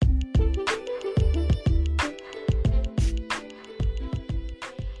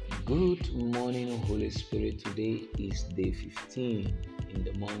Good morning, Holy Spirit. Today is day 15 in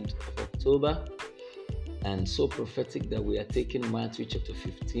the month of October, and so prophetic that we are taking Matthew chapter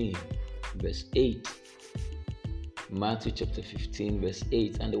 15, verse 8. Matthew chapter 15, verse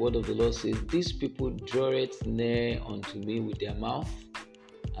 8. And the word of the Lord says, "These people draweth near unto me with their mouth,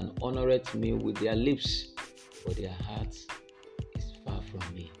 and honoreth me with their lips, but their heart is far from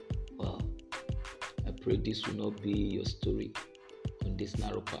me." Well, I pray this will not be your story on this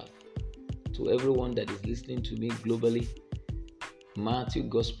narrow path. To everyone that is listening to me globally, Matthew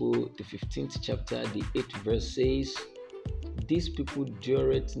Gospel, the 15th chapter, the 8th verse says, "These people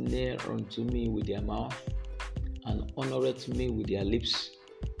draweth near unto me with their mouth, and honoreth me with their lips,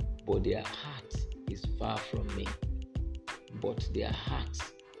 but their heart is far from me." But their heart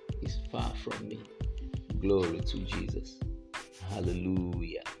is far from me. Glory to Jesus.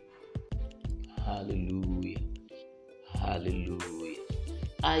 Hallelujah. Hallelujah. Hallelujah.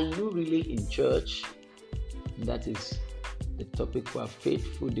 Are you really in church? That is the topic for our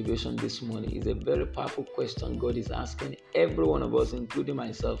faithful devotion this morning. It's a very powerful question God is asking every one of us, including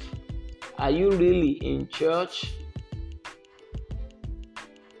myself. Are you really in church?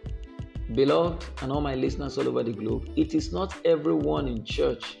 Beloved, and all my listeners all over the globe, it is not everyone in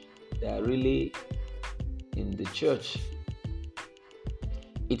church that are really in the church.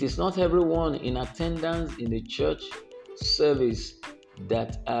 It is not everyone in attendance in the church service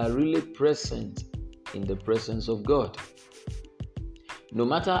that are really present in the presence of God. No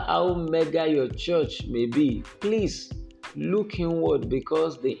matter how mega your church may be, please look inward,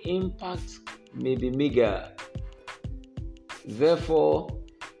 because the impact may be meager. Therefore,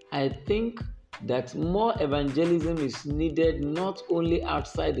 I think that more evangelism is needed, not only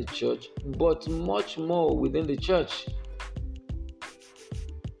outside the church, but much more within the church.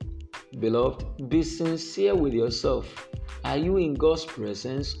 Beloved, be sincere with yourself. Are you in God's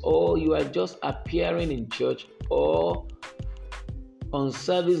presence, or you are just appearing in church or on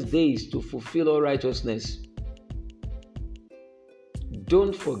service days to fulfill all righteousness?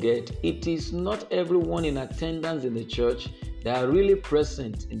 Don't forget, it is not everyone in attendance in the church that are really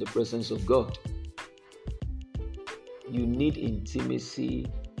present in the presence of God. You need intimacy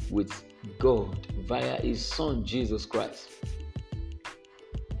with God via His Son, Jesus Christ.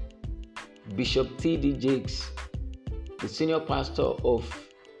 Bishop T.D. Jakes, the senior pastor of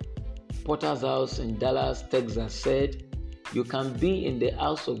Potter's House in Dallas, Texas, said, "You can be in the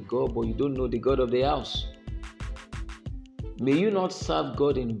house of God, but you don't know the God of the house." May you not serve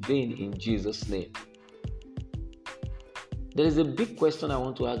God in vain in Jesus' name. There is a big question I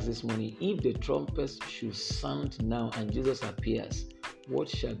want to ask this morning. If the trumpets should sound now and Jesus appears, what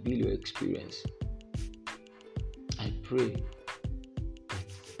shall be your experience? I pray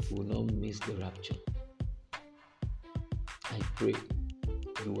that you will not miss the rapture. I pray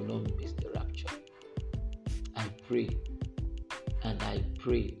you will not miss the rapture. I pray and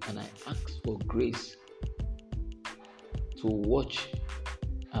I ask for grace to watch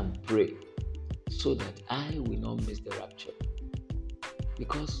and pray so that I will not miss the rapture.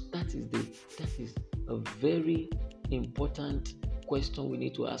 Because that is a very important question we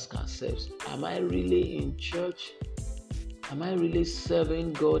need to ask ourselves. Am I really in church? Am I really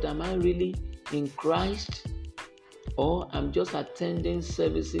serving God? Am I really in Christ? Or I'm just attending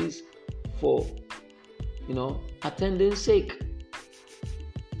services for, attendance sake?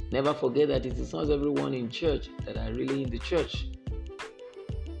 Never forget that it is not everyone in church that are really in the church.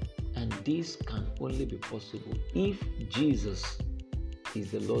 And this can only be possible if Jesus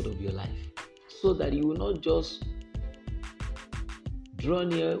is the Lord of your life, so that you will not just draw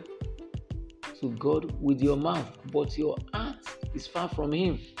near to God with your mouth, but your heart is far from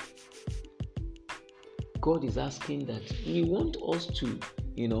Him. God is asking that He wants us to,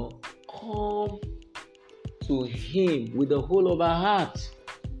 come to Him with the whole of our heart.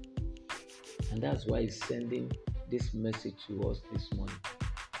 And that's why He's sending this message to us this morning.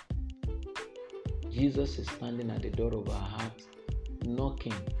 Jesus is standing at the door of our heart,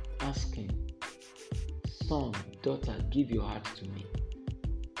 knocking, asking, "Son, daughter, give your heart to me.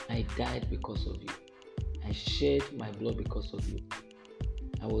 I died because of you. I shed my blood because of you.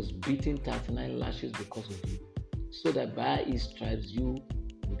 I was beaten 39 lashes because of you, so that by His stripes you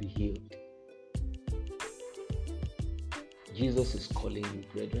will be healed." Jesus is calling you,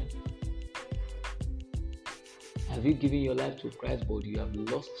 brethren. Have you given your life to Christ, but you have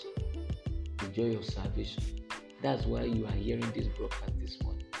lost the joy of salvation? That's why you are hearing this broadcast this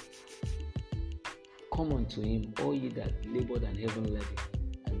morning. Come unto Him, all ye that labored and heaven laden,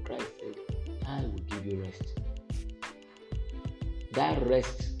 and Christ said, "I will give you rest." That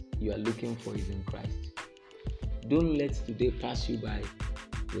rest you are looking for is in Christ. Don't let today pass you by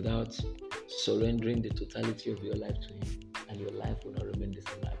without surrendering the totality of your life to Him, and your life will not remain the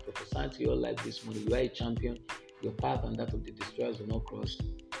same. I prophesy to your life this morning. You are a champion. Your path and that of the destroyers will not cross.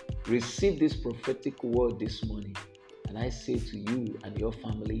 Receive this prophetic word this morning, and I say to you and your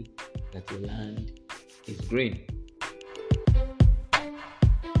family that your land is green.